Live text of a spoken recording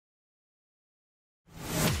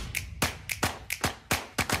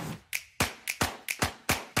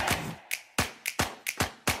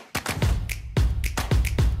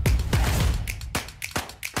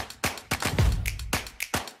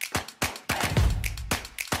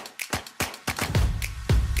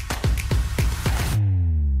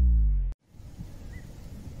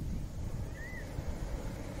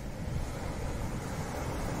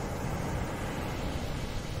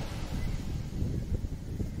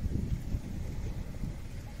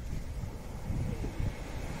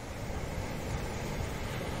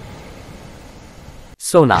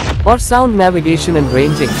Sonar, or sound navigation and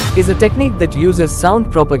ranging, is a technique that uses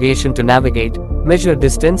sound propagation to navigate, measure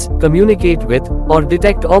distance, communicate with, or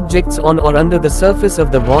detect objects on or under the surface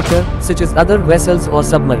of the water, such as other vessels or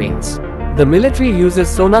submarines. The military uses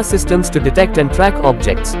sonar systems to detect and track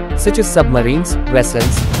objects, such as submarines,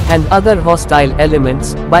 vessels, and other hostile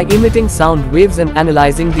elements, by emitting sound waves and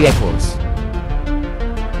analyzing the echoes.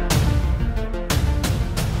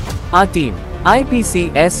 Our team,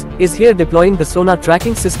 IPCS, is here deploying the sonar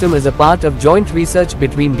tracking system as a part of joint research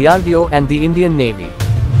between DRDO and the Indian Navy.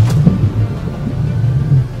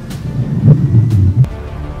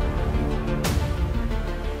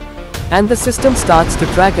 And the system starts to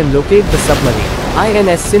track and locate the submarine,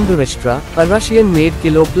 INS.Sindhurashtra, a Russian-made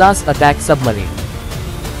kilo-class attack submarine.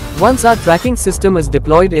 Once our tracking system is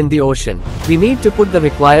deployed in the ocean, we need to put the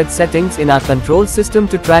required settings in our control system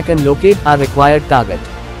to track and locate our required target.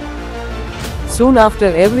 Soon after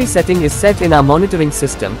every setting is set in our monitoring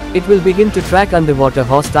system, it will begin to track underwater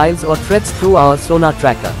hostiles or threats through our sonar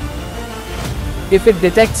tracker. If it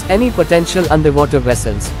detects any potential underwater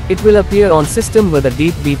vessels, it will appear on system with a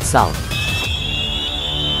deep beep sound.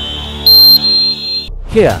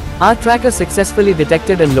 Here, our tracker successfully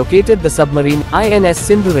detected and located the submarine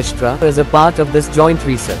INS.Sindhurashtra as a part of this joint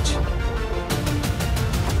research.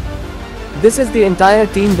 This is the entire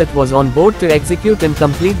team that was on board to execute and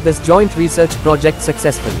complete this joint research project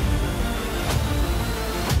successfully.